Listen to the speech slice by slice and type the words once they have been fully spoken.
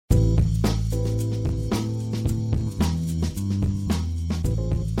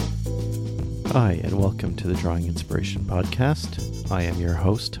Hi, and welcome to the Drawing Inspiration Podcast. I am your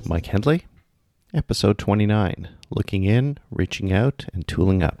host, Mike Hendley. Episode 29, Looking In, Reaching Out, and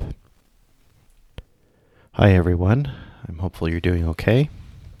Tooling Up. Hi, everyone. I'm hopeful you're doing okay.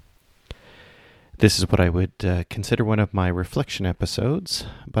 This is what I would consider one of my reflection episodes,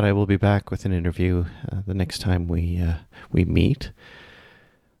 but I will be back with an interview the next time we meet.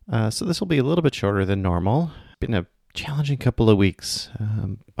 So this will be a little bit shorter than normal. Been a challenging couple of weeks.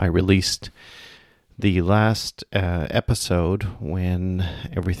 I released the last episode when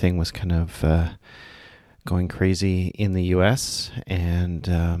everything was kind of going crazy in the US, and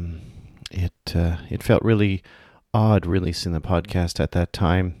it felt really odd releasing the podcast at that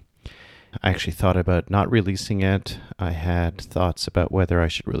time. I actually thought about not releasing it. I had thoughts about whether I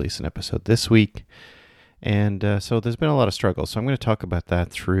should release an episode this week, and so there's been a lot of struggle. So I'm going to talk about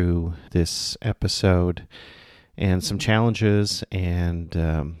that through this episode and some challenges, and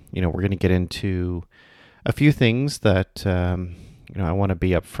we're going to get into a few things that I want to be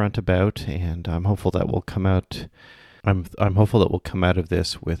upfront about, and I'm hopeful that will come out. I'm hopeful that we'll come out of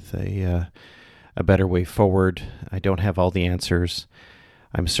this with a better way forward. I don't have all the answers.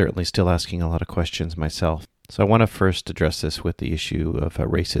 I'm certainly still asking a lot of questions myself. So I want to first address this with the issue of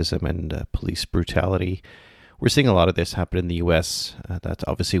racism and police brutality. We're seeing a lot of this happen in the U.S. That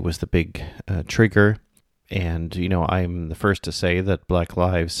obviously was the big trigger. And, I'm the first to say that Black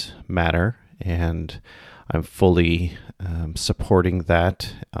Lives Matter, and I'm fully supporting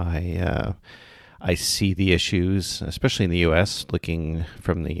that. I see the issues, especially in the U.S., looking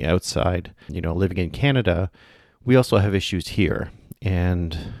from the outside. Living in Canada, we also have issues here.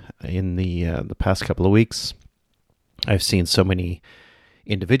 And in the past couple of weeks, I've seen so many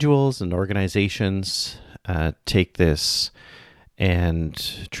individuals and organizations take this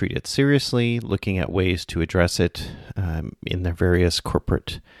and treat it seriously, looking at ways to address it in their various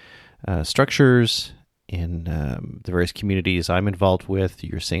corporate structures, in the various communities I'm involved with.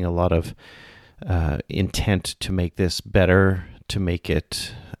 You're seeing a lot of intent to make this better, to make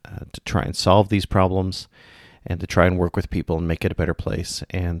it, to try and solve these problems, and to try and work with people and make it a better place.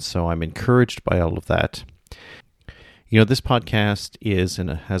 And so I'm encouraged by all of that. This podcast is and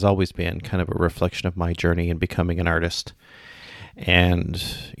has always been kind of a reflection of my journey in becoming an artist. And,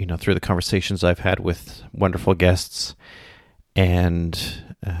 through the conversations I've had with wonderful guests, and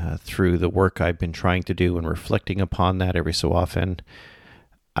through the work I've been trying to do and reflecting upon that every so often,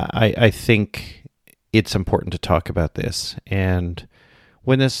 I think it's important to talk about this. And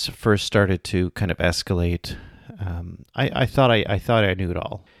when this first started to kind of escalate, I thought I knew it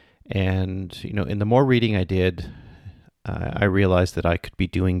all. And, in the more reading I did, I realized that I could be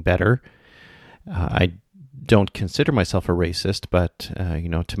doing better. I don't consider myself a racist, but,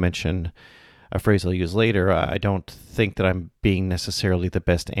 to mention a phrase I'll use later, I don't think that I'm being necessarily the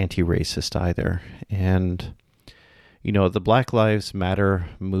best anti-racist either. And, the Black Lives Matter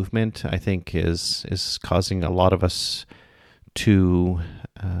movement, I think, is causing a lot of us to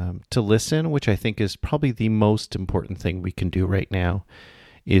listen, which I think is probably the most important thing we can do right now,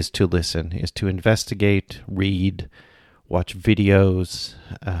 is to listen, is to investigate, read, watch videos.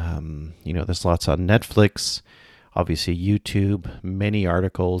 There's lots on Netflix, obviously YouTube, many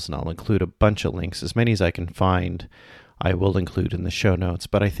articles, and I'll include a bunch of links. As many as I can find, I will include in the show notes.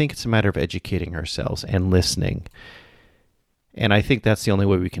 But I think it's a matter of educating ourselves and listening. And I think that's the only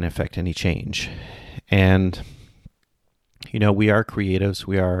way we can affect any change. And, we are creatives,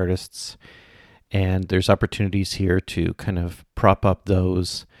 we are artists, and there's opportunities here to kind of prop up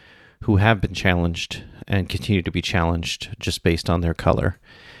those who have been challenged and continue to be challenged just based on their color,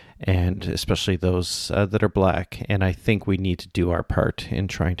 and especially those that are Black. And I think we need to do our part in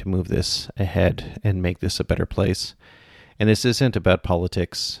trying to move this ahead and make this a better place. And this isn't about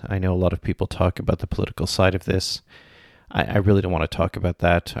politics. I know a lot of people talk about the political side of this. I really don't want to talk about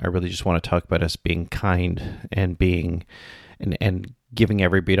that. I really just want to talk about us being kind and being and giving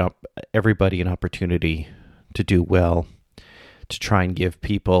everybody an opportunity to do well, to try and give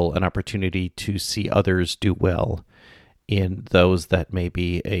people an opportunity to see others do well in those that may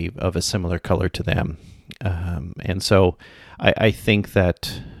be of a similar color to them. And so I think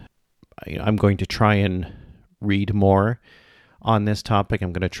that I'm going to try and read more on this topic.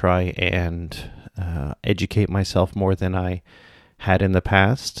 I'm going to try and educate myself more than I had in the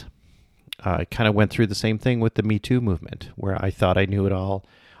past. I kind of went through the same thing with the Me Too movement, where I thought I knew it all.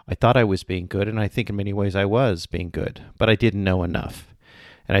 I thought I was being good, and I think in many ways I was being good, but I didn't know enough.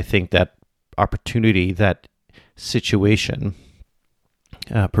 And I think that opportunity, that situation,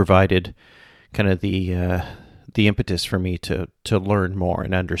 provided kind of the impetus for me to learn more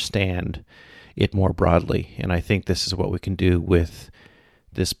and understand it more broadly. And I think this is what we can do with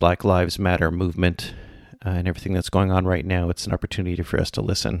this Black Lives Matter movement and everything that's going on right now, it's an opportunity for us to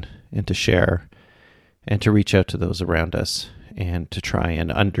listen and to share and to reach out to those around us and to try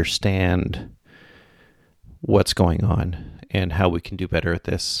and understand what's going on and how we can do better at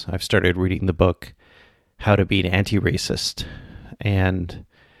this. I've started reading the book, How to Be an Anti-Racist, and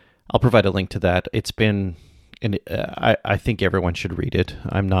I'll provide a link to that. It's been, and I think everyone should read it.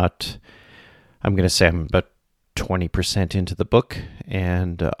 I'm going to say I'm about 20% into the book,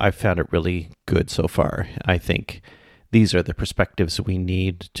 and I've found it really good so far. I think these are the perspectives we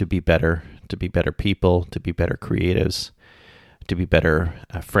need to be better people, to be better creatives, to be better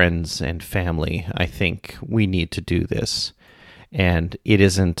friends and family. I think we need to do this. And it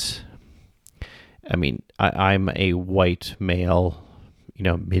isn't, I mean, I'm a white male,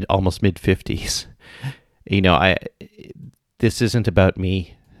 almost mid-50s. This isn't about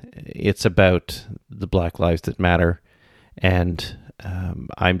me. It's about the Black Lives That Matter. And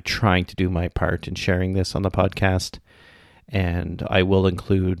I'm trying to do my part in sharing this on the podcast. And I will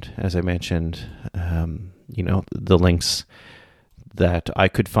include, as I mentioned, the links that I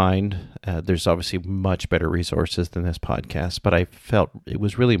could find. There's obviously much better resources than this podcast, but I felt it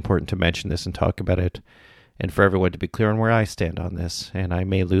was really important to mention this and talk about it, and for everyone to be clear on where I stand on this. And I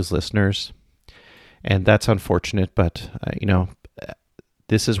may lose listeners, and that's unfortunate, but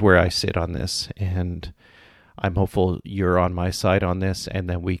this is where I sit on this, and I'm hopeful you're on my side on this, and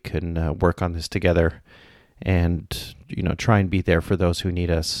that we can work on this together and try and be there for those who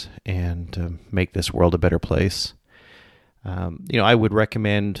need us and make this world a better place. I would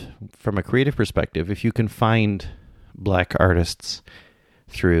recommend, from a creative perspective, if you can find Black artists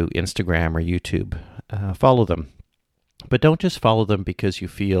through Instagram or YouTube, follow them. But don't just follow them because you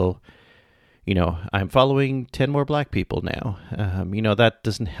feel, I'm following 10 more Black people now. That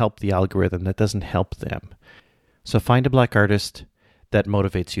doesn't help the algorithm. That doesn't help them. So find a Black artist that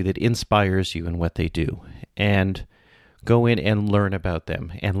motivates you, that inspires you in what they do, and go in and learn about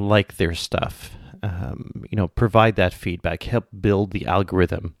them and like their stuff. Provide that feedback, help build the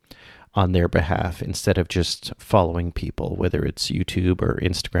algorithm on their behalf instead of just following people, whether it's YouTube or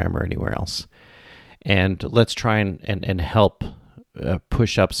Instagram or anywhere else. And let's try and help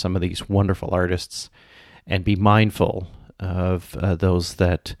push up some of these wonderful artists and be mindful of those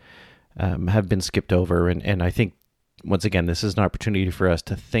that have been skipped over. And I think, once again, this is an opportunity for us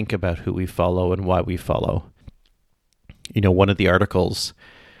to think about who we follow and why we follow. One of the articles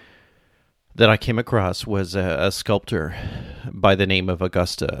that I came across was a sculptor by the name of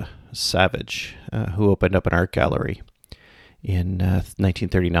Augusta Savage, who opened up an art gallery in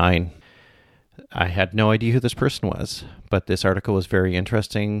 1939. I had no idea who this person was, but this article was very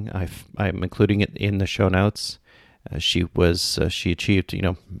interesting. I'm including it in the show notes. She achieved,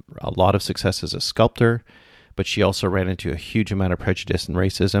 a lot of success as a sculptor, but she also ran into a huge amount of prejudice and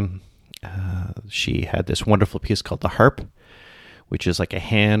racism. She had this wonderful piece called The Harp, which is like a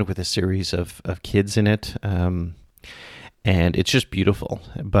hand with a series of kids in it. And it's just beautiful,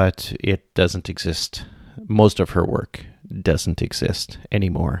 but it doesn't exist. Most of her work doesn't exist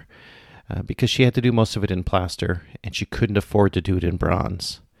anymore because she had to do most of it in plaster, and she couldn't afford to do it in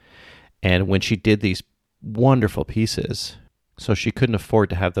bronze. And when she did these wonderful pieces, so she couldn't afford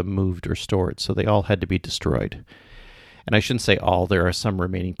to have them moved or stored, so they all had to be destroyed. And I shouldn't say all, there are some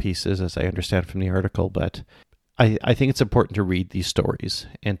remaining pieces, as I understand from the article, but I think it's important to read these stories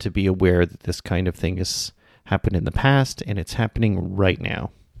and to be aware that this kind of thing has happened in the past and it's happening right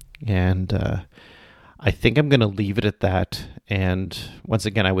now. And I think I'm going to leave it at that. And once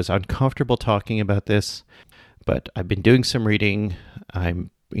again, I was uncomfortable talking about this, but I've been doing some reading. I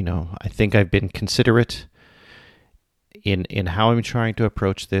think I've been considerate in how I'm trying to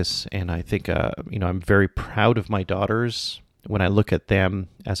approach this. And I think, I'm very proud of my daughters when I look at them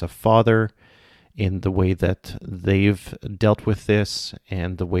as a father, in the way that they've dealt with this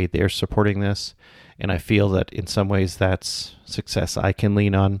and the way they're supporting this. And I feel that in some ways that's success I can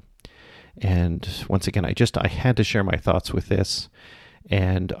lean on. And once again, I had to share my thoughts with this,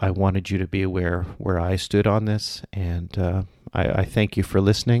 and I wanted you to be aware where I stood on this. And I thank you for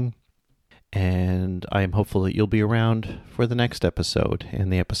listening, and I am hopeful that you'll be around for the next episode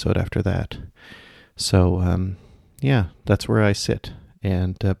and the episode after that. So, that's where I sit,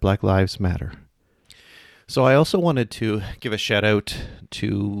 and Black Lives Matter. So I also wanted to give a shout out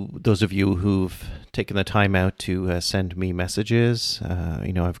to those of you who've taken the time out to send me messages.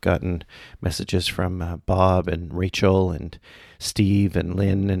 I've gotten messages from Bob and Rachel and Steve and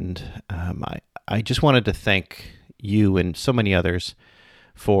Lynn, and I just wanted to thank you and so many others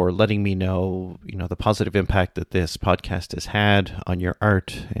for letting me know, the positive impact that this podcast has had on your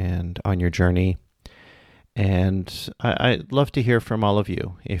art and on your journey. And I'd love to hear from all of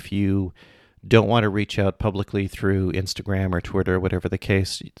you. If you don't want to reach out publicly through Instagram or Twitter, whatever the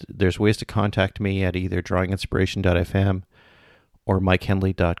case, there's ways to contact me at either drawinginspiration.fm or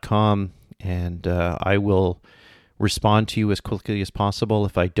mikehenley.com, and I will respond to you as quickly as possible.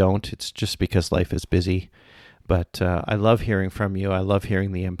 If I don't, it's just because life is busy. But I love hearing from you. I love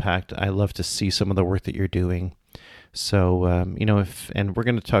hearing the impact. I love to see some of the work that you're doing. So, and we're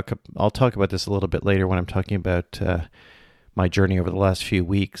going to I'll talk about this a little bit later when I'm talking about my journey over the last few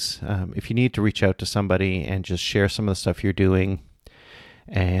weeks. If you need to reach out to somebody and just share some of the stuff you're doing,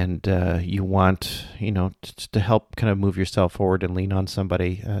 and you want, to help kind of move yourself forward and lean on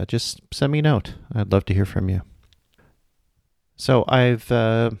somebody, just send me a note. I'd love to hear from you. So I've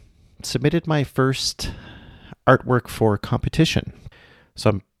submitted my first artwork for competition. So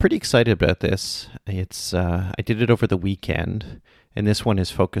I'm pretty excited about this. I did it over the weekend, and this one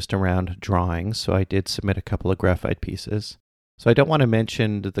is focused around drawing. So I did submit a couple of graphite pieces. So I don't want to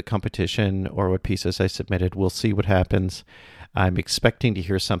mention the competition or what pieces I submitted. We'll see what happens. I'm expecting to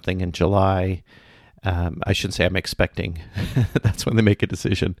hear something in July. I shouldn't say I'm expecting. That's when they make a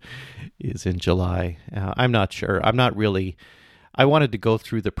decision, is in July. I'm not sure. I wanted to go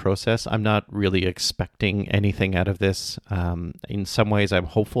through the process. I'm not really expecting anything out of this. In some ways, I'm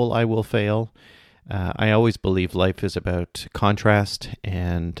hopeful I will fail. I always believe life is about contrast,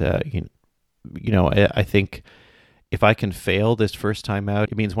 and I think if I can fail this first time out,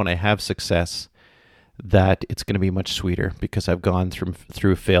 it means when I have success, that it's going to be much sweeter because I've gone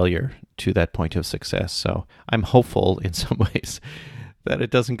through failure to that point of success. So I'm hopeful in some ways that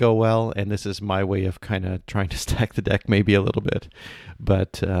it doesn't go well, and this is my way of kind of trying to stack the deck maybe a little bit.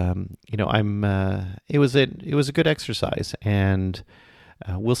 But it was a good exercise, and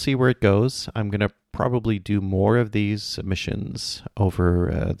we'll see where it goes. I'm going to probably do more of these submissions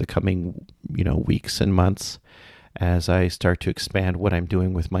over the coming weeks and months as I start to expand what I'm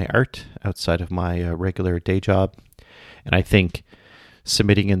doing with my art outside of my regular day job. And I think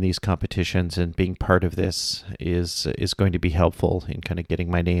submitting in these competitions and being part of this is going to be helpful in kind of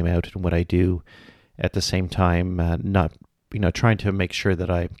getting my name out and what I do. At the same time, not trying to make sure that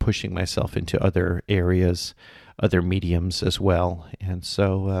I'm pushing myself into other areas, other mediums as well. And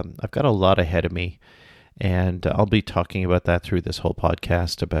so I've got a lot ahead of me, and I'll be talking about that through this whole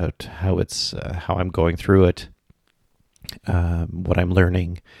podcast, about how I'm going through it, what I'm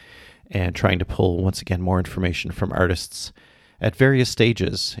learning, and trying to pull once again more information from artists at various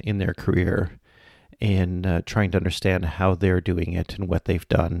stages in their career, in trying to understand how they're doing it and what they've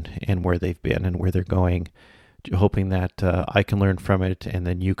done and where they've been and where they're going, hoping that I can learn from it and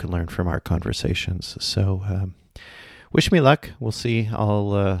then you can learn from our conversations. So wish me luck. We'll see.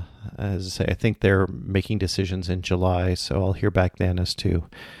 As I say, I think they're making decisions in July, so I'll hear back then as to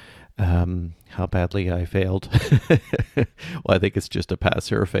how badly I failed. Well, I think it's just a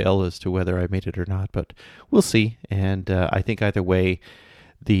pass or a fail as to whether I made it or not, but we'll see. And I think either way,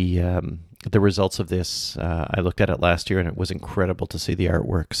 the results of this, I looked at it last year, and it was incredible to see the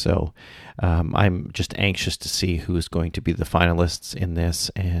artwork. So I'm just anxious to see who's going to be the finalists in this,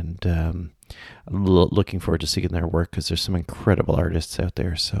 and looking forward to seeing their work, because there's some incredible artists out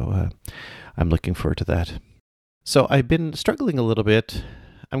there. So I'm looking forward to that. So I've been struggling a little bit,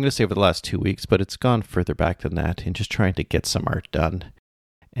 I'm going to say over the last 2 weeks, but it's gone further back than that, in just trying to get some art done.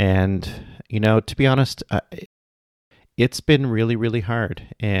 And, to be honest, it's been really, really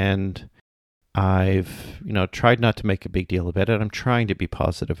hard. And I've, tried not to make a big deal about it. I'm trying to be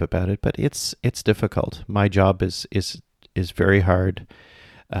positive about it, but it's difficult. My job is very hard.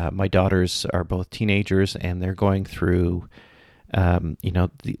 My daughters are both teenagers, and they're going through,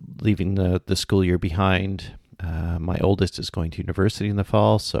 leaving the school year behind. My oldest is going to university in the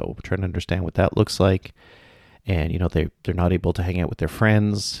fall, so we're trying to understand what that looks like. And, they're not able to hang out with their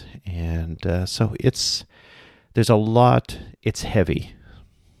friends. And so there's a lot. It's heavy.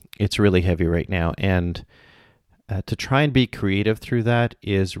 It's really heavy right now. And to try and be creative through that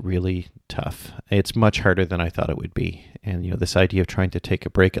is really tough. It's much harder than I thought it would be. And, this idea of trying to take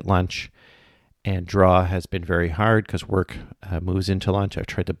a break at lunch and draw has been very hard, because work moves into lunch. I've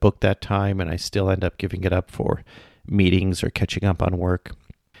tried to book that time, and I still end up giving it up for meetings or catching up on work.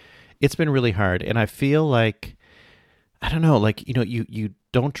 It's been really hard, and I feel like, I don't know, you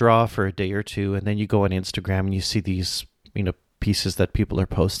don't draw for a day or two, and then you go on Instagram and you see these, pieces that people are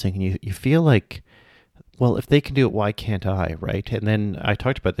posting, and you feel like, well, if they can do it, why can't I, right? And then I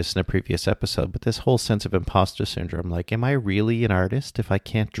talked about this in a previous episode, but this whole sense of imposter syndrome, like, am I really an artist if I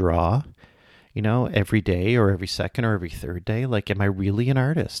can't draw? Every day or every second or every third day? Like, am I really an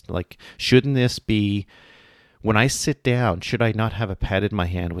artist? Like, shouldn't this be when I sit down, should I not have a pad in my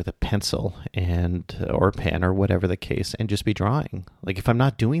hand with a pencil or a pen or whatever the case and just be drawing? Like, if I'm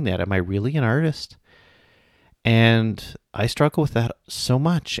not doing that, am I really an artist? And I struggle with that so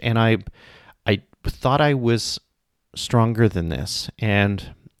much. And I thought I was stronger than this.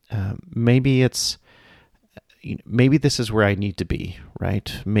 And maybe this is where I need to be,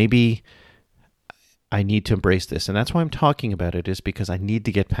 right? Maybe I need to embrace this. And that's why I'm talking about it, is because I need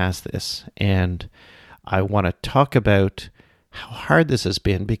to get past this. And I want to talk about how hard this has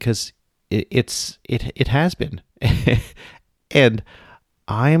been, because it has been. And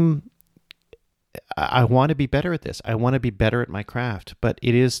I want to be better at this. I want to be better at my craft, but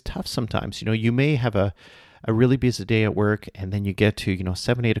it is tough sometimes. You may have a really busy day at work, and then you get to,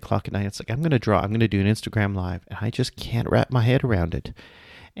 7, 8 o'clock at night. It's like, I'm going to draw. I'm going to do an Instagram live, and I just can't wrap my head around it.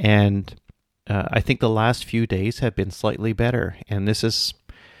 And I think the last few days have been slightly better, and this is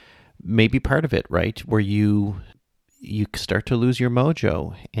maybe part of it, right? Where you start to lose your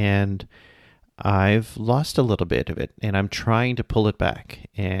mojo, and I've lost a little bit of it, and I'm trying to pull it back.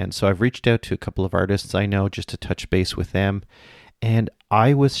 And so I've reached out to a couple of artists I know just to touch base with them, and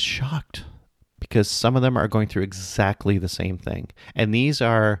I was shocked because some of them are going through exactly the same thing. And these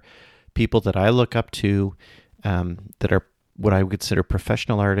are people that I look up to, that are what I would consider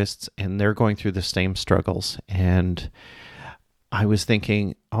professional artists, and they're going through the same struggles. And I was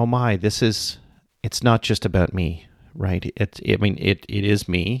thinking, oh my, it's not just about me, right? It is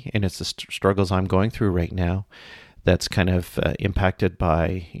me, and it's the struggles I'm going through right now that's kind of impacted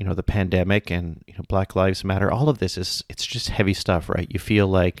by, the pandemic and, Black Lives Matter. All of this it's just heavy stuff, right? You feel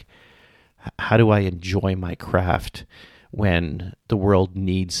like, how do I enjoy my craft when the world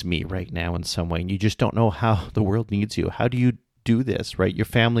needs me right now in some way? And you just don't know how the world needs you. How do you do this, right? Your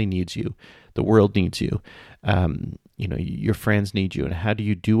family needs you. The world needs you. Your friends need you. And how do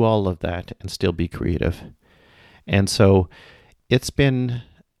you do all of that and still be creative? And so it's been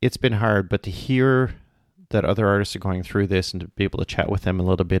hard, but to hear that other artists are going through this and to be able to chat with them a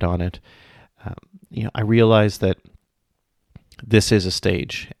little bit on it, I realize that this is a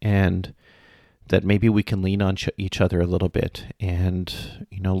stage, and that maybe we can lean on each other a little bit and,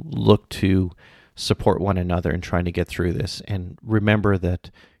 look to support one another in trying to get through this. And remember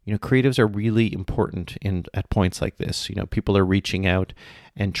that, creatives are really important at points like this. People are reaching out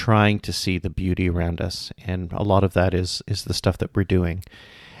and trying to see the beauty around us. And a lot of that is the stuff that we're doing,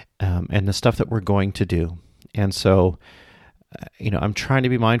 and the stuff that we're going to do. And so, I'm trying to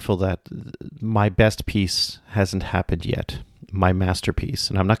be mindful that my best piece hasn't happened yet, my masterpiece.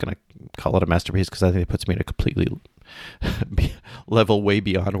 And I'm not going to call it a masterpiece because I think it puts me at a completely level way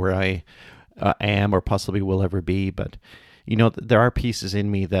beyond where I am or possibly will ever be. But, there are pieces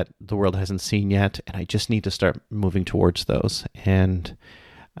in me that the world hasn't seen yet, and I just need to start moving towards those. And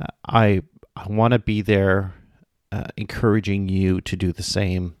I want to be there, encouraging you to do the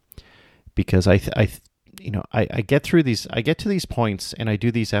same, because I get to these points, and I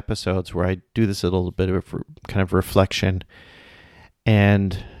do these episodes where I do this little bit of kind of reflection,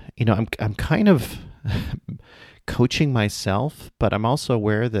 and I'm kind of coaching myself, but I'm also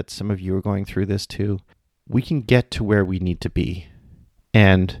aware that some of you are going through this too. We can get to where we need to be,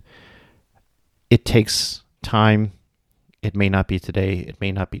 and it takes time. It may not be today, it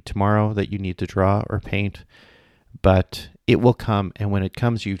may not be tomorrow that you need to draw or paint, but it will come. And when it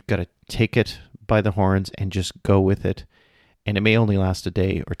comes, you've got to take it by the horns and just go with it. And it may only last a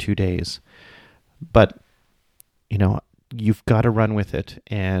day or 2 days, but you've got to run with it,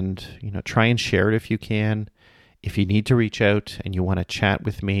 and try and share it if you can. If you need to reach out and you want to chat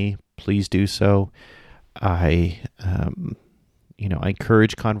with me, please do so. I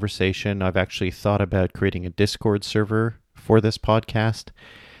encourage conversation. I've actually thought about creating a Discord server for this podcast.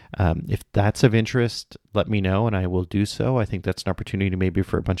 If that's of interest, let me know and I will do so. I think that's an opportunity maybe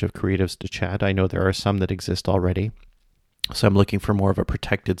for a bunch of creatives to chat. I know there are some that exist already. So I'm looking for more of a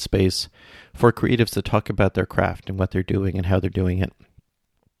protected space for creatives to talk about their craft and what they're doing and how they're doing it.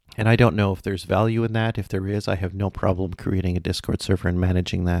 And I don't know if there's value in that. If there is, I have no problem creating a Discord server and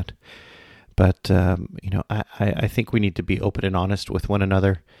managing that. But, I think we need to be open and honest with one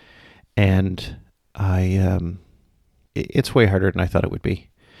another. And it's way harder than I thought it would be.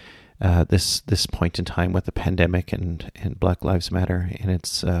 This point in time with the pandemic and Black Lives Matter. And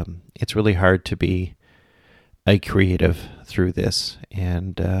it's really hard to be a creative through this.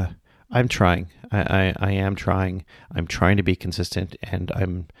 And I'm trying. I am trying. I'm trying to be consistent, and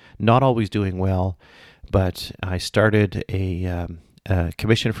I'm not always doing well. But I started a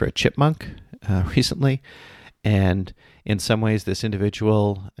commission for a chipmunk recently, and in some ways, this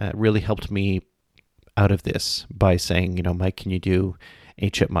individual really helped me out of this by saying, Mike, can you do a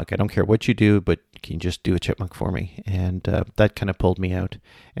chipmunk? I don't care what you do, but can you just do a chipmunk for me? And that kind of pulled me out.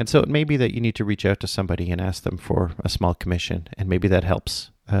 And so it may be that you need to reach out to somebody and ask them for a small commission, and maybe that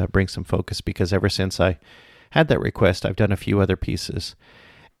helps bring some focus, because ever since I had that request, I've done a few other pieces.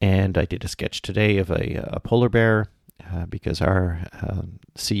 And I did a sketch today of a polar bear because our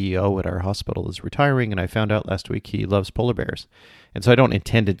CEO at our hospital is retiring, and I found out last week he loves polar bears. And so I don't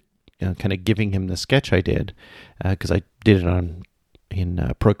intend kind of giving him the sketch I did, because I did it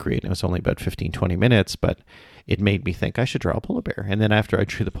in Procreate, and it was only about 15-20 minutes, but it made me think I should draw a polar bear. And then after I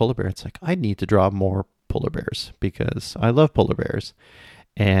drew the polar bear, it's like, I need to draw more polar bears because I love polar bears,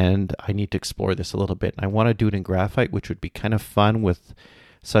 and I need to explore this a little bit. And I want to do it in graphite, which would be kind of fun with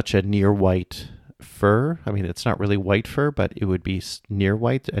such a near white fur. I mean, it's not really white fur, but it would be near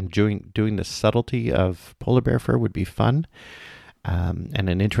white, and doing the subtlety of polar bear fur would be fun. And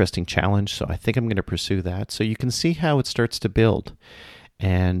an interesting challenge. So I think I'm going to pursue that. So you can see how it starts to build.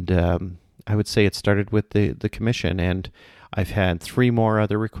 And I would say it started with the commission, and I've had 3 more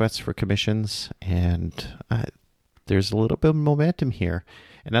other requests for commissions, and there's a little bit of momentum here.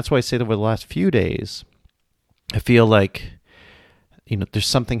 And that's why I say that over the last few days, I feel like, there's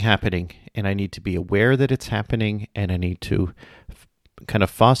something happening, and I need to be aware that it's happening, and I need to kind of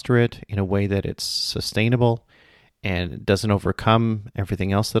foster it in a way that it's sustainable and it doesn't overcome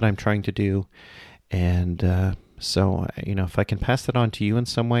everything else that I'm trying to do. And so, if I can pass that on to you in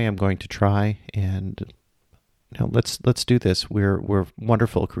some way, I'm going to try. And let's do this. We're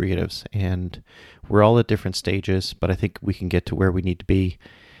wonderful creatives, and we're all at different stages, but I think we can get to where we need to be.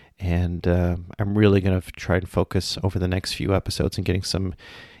 And I'm really going to try and focus over the next few episodes and getting some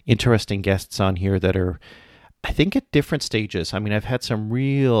interesting guests on here that are, I think, at different stages. I mean, I've had some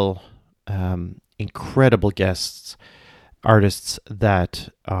real incredible guests, artists that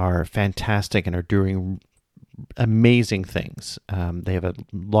are fantastic and are doing amazing things. They have a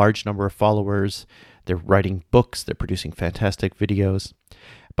large number of followers. They're writing books. They're producing fantastic videos.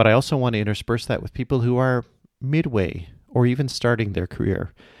 But I also want to intersperse that with people who are midway or even starting their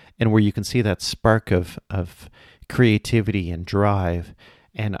career, and where you can see that spark of creativity and drive.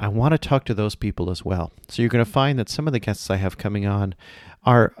 And I want to talk to those people as well. So you're going to find that some of the guests I have coming on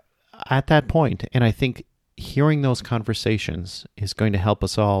are at that point. And I think hearing those conversations is going to help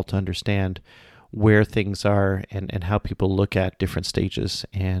us all to understand where things are and how people look at different stages.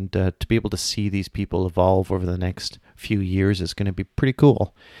 And to be able to see these people evolve over the next few years is going to be pretty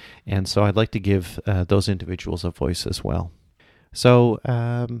cool. And so I'd like to give those individuals a voice as well. So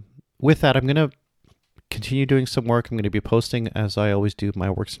with that, I'm going to continue doing some work. I'm going to be posting, as I always do,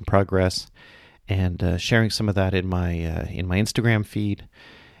 my works in progress, and sharing some of that in my Instagram feed,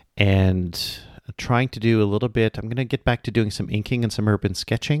 and trying to do a little bit. I'm going to get back to doing some inking and some urban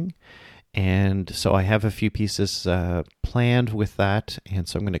sketching. And so I have a few pieces planned with that, and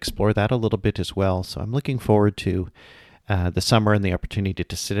so I'm going to explore that a little bit as well. So I'm looking forward to the summer and the opportunity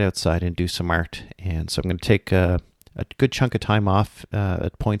to sit outside and do some art. And so I'm going to take a good chunk of time off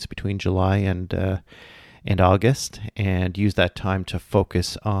at points between July and August, and use that time to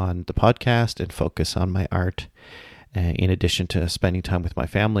focus on the podcast and focus on my art, in addition to spending time with my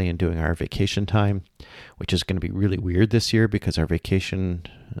family and doing our vacation time, which is going to be really weird this year because our vacation,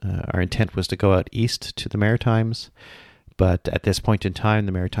 our intent was to go out east to the Maritimes. But at this point in time,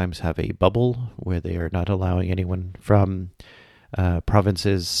 the Maritimes have a bubble where they are not allowing anyone from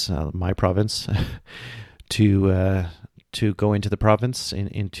provinces, my province, to go into the province,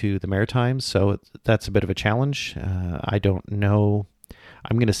 into the Maritimes. So that's a bit of a challenge. I don't know.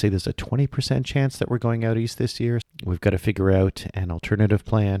 I'm going to say there's a 20% chance that we're going out east this year. We've got to figure out an alternative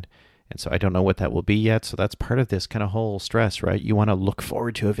plan. And so I don't know what that will be yet. So that's part of this kind of whole stress, right? You want to look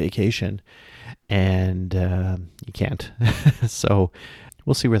forward to a vacation, and you can't. So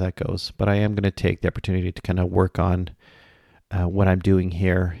we'll see where that goes. But I am going to take the opportunity to kind of work on what I'm doing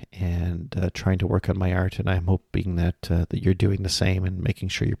here, and trying to work on my art. And I'm hoping that you're doing the same, and making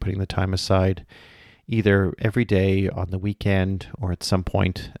sure you're putting the time aside, either every day, on the weekend, or at some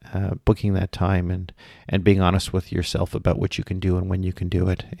point, booking that time and being honest with yourself about what you can do and when you can do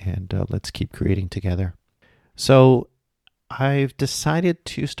it. And let's keep creating together. So I've decided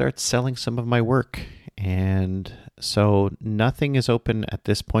to start selling some of my work. And so nothing is open at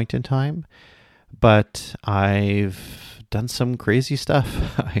this point in time, but I've done some crazy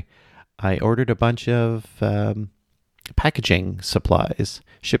stuff. I ordered a bunch of packaging supplies,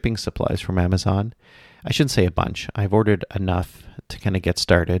 shipping supplies from Amazon. I shouldn't say a bunch. I've ordered enough to kind of get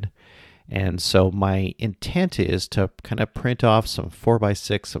started. And so my intent is to kind of print off some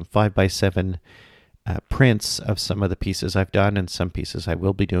 4x6, some 5x7 prints of some of the pieces I've done, and some pieces I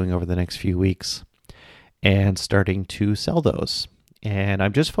will be doing over the next few weeks, and starting to sell those. And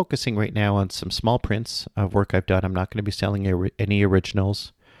I'm just focusing right now on some small prints of work I've done. I'm not going to be selling any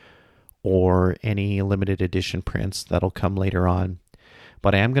originals or any limited edition prints. That'll come later on.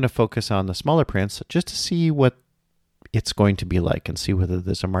 But I am going to focus on the smaller prints just to see what it's going to be like and see whether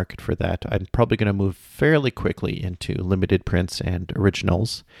there's a market for that. I'm probably going to move fairly quickly into limited prints and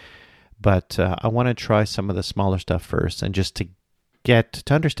originals, but I want to try some of the smaller stuff first, and just to get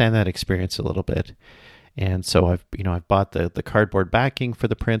to understand that experience a little bit. And so I've bought the cardboard backing for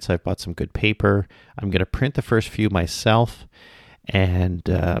the prints. I've bought some good paper. I'm going to print the first few myself, and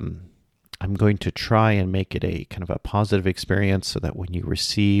I'm going to try and make it a kind of a positive experience so that when you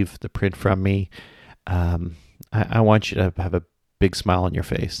receive the print from me, I want you to have a big smile on your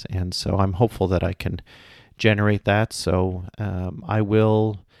face. And so I'm hopeful that I can generate that. So I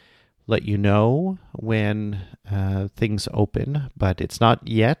will let you know when things open, but it's not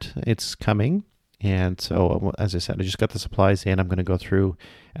yet. It's coming. And so, as I said, I just got the supplies in. I'm going to go through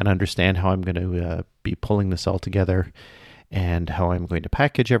and understand how I'm going to be pulling this all together, and how I'm going to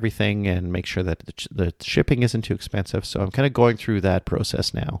package everything and make sure that the shipping isn't too expensive. So I'm kind of going through that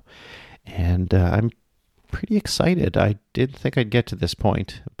process now. And I'm pretty excited. I didn't think I'd get to this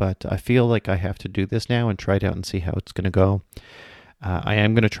point, but I feel like I have to do this now and try it out and see how it's going to go. I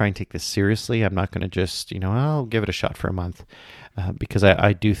am going to try and take this seriously. I'm not going to just, I'll give it a shot for a month, because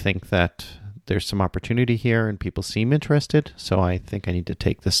I do think that there's some opportunity here and people seem interested. So I think I need to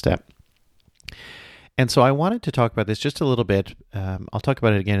take this step. And so I wanted to talk about this just a little bit. I'll talk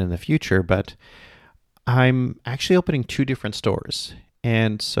about it again in the future, but I'm actually opening 2 different stores.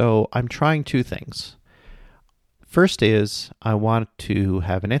 And so I'm trying 2 things. First is I want to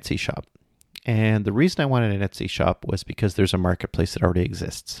have an Etsy shop. And the reason I wanted an Etsy shop was because there's a marketplace that already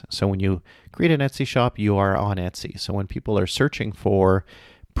exists. So when you create an Etsy shop, you are on Etsy. So when people are searching for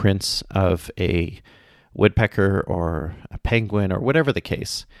prints of a woodpecker or a penguin or whatever the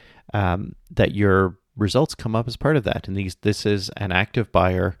case, that your results come up as part of that. And this is an active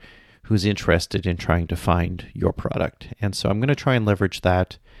buyer who's interested in trying to find your product. And so I'm going to try and leverage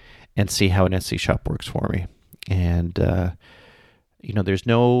that and see how an Etsy shop works for me. And, there's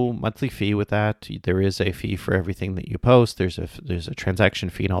no monthly fee with that. There is a fee for everything that you post. There's a transaction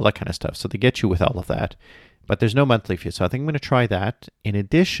fee and all that kind of stuff. So they get you with all of that, but there's no monthly fee. So I think I'm going to try that in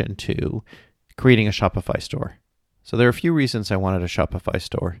addition to creating a Shopify store. So there are a few reasons I wanted a Shopify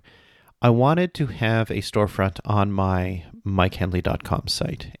store. I wanted to have a storefront on my MikeHenley.com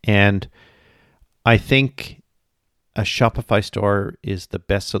site. And I think a Shopify store is the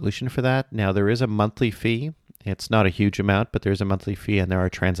best solution for that. Now, there is a monthly fee. It's not a huge amount, but there's a monthly fee and there are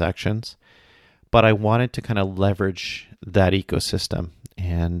transactions. But I wanted to kind of leverage that ecosystem.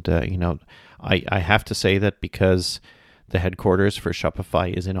 And, I have to say that because the headquarters for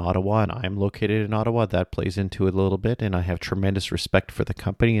Shopify is in Ottawa and I'm located in Ottawa, that plays into it a little bit. And I have tremendous respect for the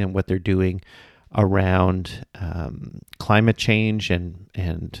company and what they're doing around climate change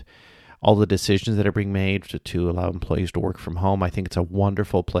and all the decisions that are being made to allow employees to work from home. I think it's a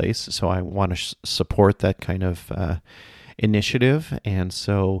wonderful place. So I want to support that kind of initiative. And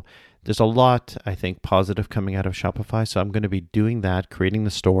so there's a lot, I think, positive coming out of Shopify. So I'm going to be doing that, creating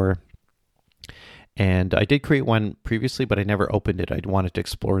the store. And I did create one previously, but I never opened it. I wanted to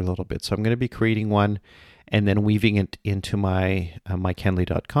explore a little bit. So I'm going to be creating one and then weaving it into my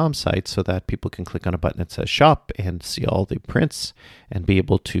MikeHenley.com site so that people can click on a button that says shop and see all the prints and be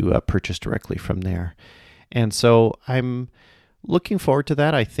able to purchase directly from there. And so I'm looking forward to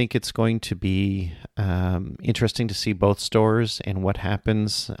that. I think it's going to be interesting to see both stores and what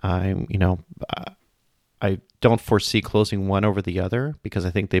happens. I don't foresee closing one over the other because I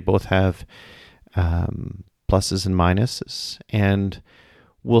think they both have pluses and minuses, and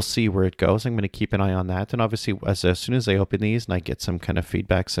we'll see where it goes. I'm going to keep an eye on that. And obviously, as soon as I open these and I get some kind of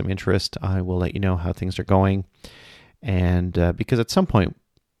feedback, some interest, I will let you know how things are going. And because at some point,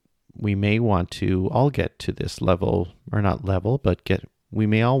 we may want to all get to this level, or not level, but we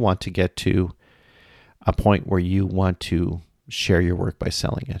may all want to get to a point where you want to share your work by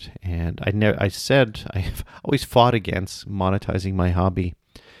selling it. And I've always fought against monetizing my hobby.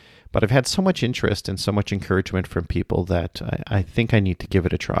 But I've had so much interest and so much encouragement from people that I think I need to give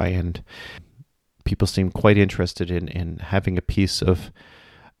it a try. And people seem quite interested in having a piece of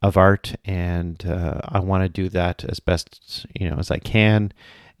art, and I want to do that as best as I can.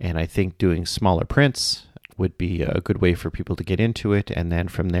 And I think doing smaller prints would be a good way for people to get into it, and then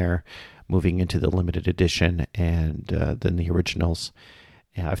from there, moving into the limited edition and then the originals.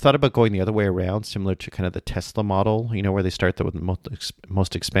 Yeah, I've thought about going the other way around, similar to kind of the Tesla model, where they start with the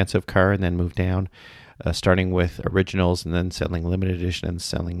most expensive car and then move down, starting with originals and then selling limited edition and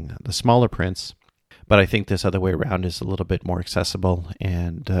selling the smaller prints. But I think this other way around is a little bit more accessible,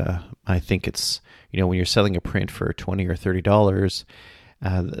 and I think it's, when you're selling a print for $20 or $30,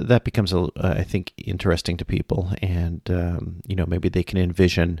 that becomes, I think, interesting to people, and maybe they can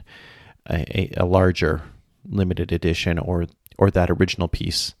envision a larger limited edition or that original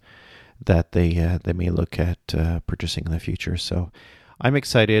piece that they may look at purchasing in the future. So I'm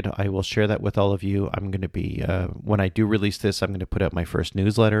excited. I will share that with all of you. I'm going to be, when I do release this, I'm going to put out my first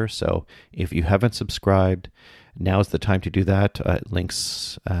newsletter. So if you haven't subscribed, now's the time to do that.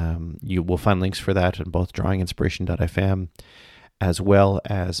 Links, you will find links for that on both drawinginspiration.fm as well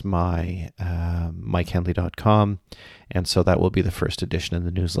as my MikeHenley.com. And so that will be the first edition of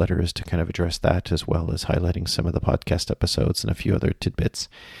the newsletter, is to kind of address that, as well as highlighting some of the podcast episodes and a few other tidbits.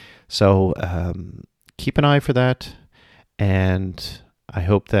 So keep an eye for that. And I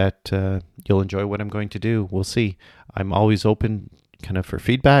hope that you'll enjoy what I'm going to do. We'll see. I'm always open kind of for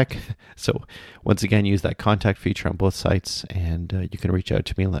feedback. So once again, use that contact feature on both sites, and you can reach out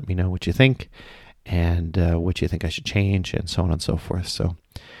to me and let me know what you think, and what you think I should change, and so on and so forth. So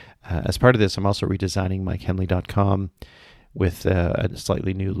as part of this, I'm also redesigning MikeHenley.com with a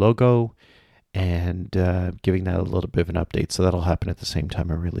slightly new logo, and giving that a little bit of an update. So that'll happen at the same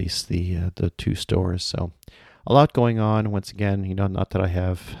time I release the 2 stores. So a lot going on. Once again, not that I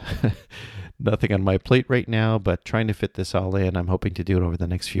have nothing on my plate right now, but trying to fit this all in. I'm hoping to do it over the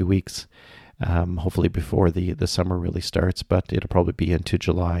next few weeks, hopefully before the summer really starts, but it'll probably be into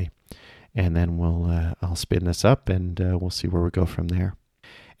July. And then I'll spin this up, and we'll see where we go from there.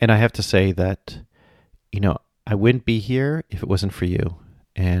 And I have to say that, I wouldn't be here if it wasn't for you.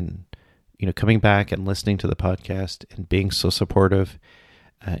 And, coming back and listening to the podcast and being so supportive,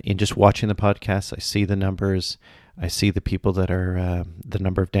 in just watching the podcast, I see the numbers. I see the people that are, the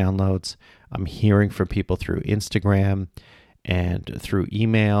number of downloads. I'm hearing from people through Instagram and through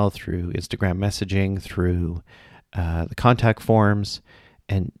email, through Instagram messaging, through the contact forms.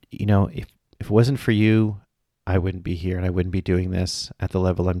 And, if it wasn't for you, I wouldn't be here, and I wouldn't be doing this at the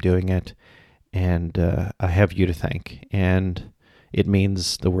level I'm doing it. And I have you to thank. And it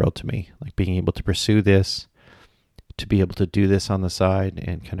means the world to me, like being able to pursue this, to be able to do this on the side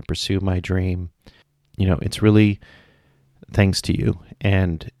and kind of pursue my dream. It's really thanks to you.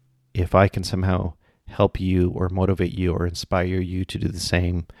 And if I can somehow help you or motivate you or inspire you to do the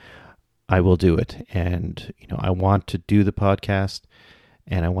same, I will do it. And, I want to do the podcast,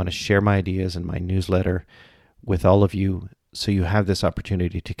 and I want to share my ideas in my newsletter with all of you, so you have this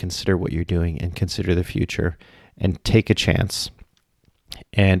opportunity to consider what you're doing and consider the future and take a chance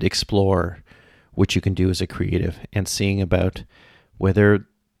and explore what you can do as a creative, and seeing about whether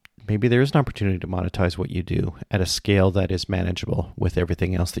maybe there is an opportunity to monetize what you do at a scale that is manageable with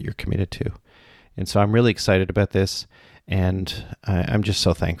everything else that you're committed to. And so I'm really excited about this, and I'm just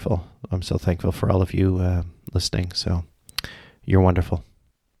so thankful. I'm so thankful for all of you listening. So you're wonderful.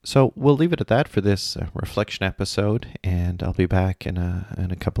 So we'll leave it at that for this reflection episode, and I'll be back in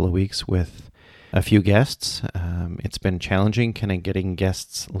a couple of weeks with a few guests. It's been challenging kind of getting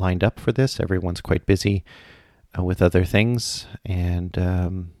guests lined up for this. Everyone's quite busy with other things, and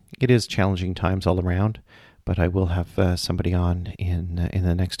it is challenging times all around, but I will have somebody on in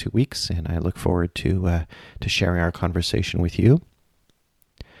the next 2 weeks, and I look forward to sharing our conversation with you.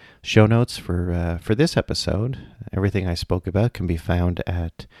 Show notes for this episode, everything I spoke about, can be found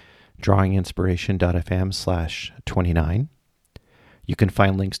at drawinginspiration.fm/29. You can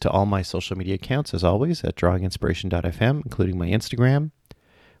find links to all my social media accounts, as always, at drawinginspiration.fm, including my Instagram,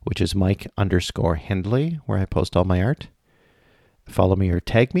 which is Mike_Hendley, where I post all my art. Follow me or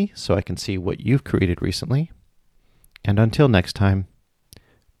tag me so I can see what you've created recently. And until next time,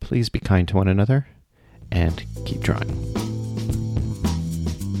 please be kind to one another and keep drawing.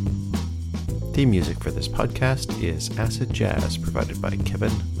 Theme music for this podcast is Acid Jazz, provided by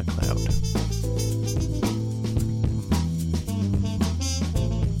Kevin MacLeod.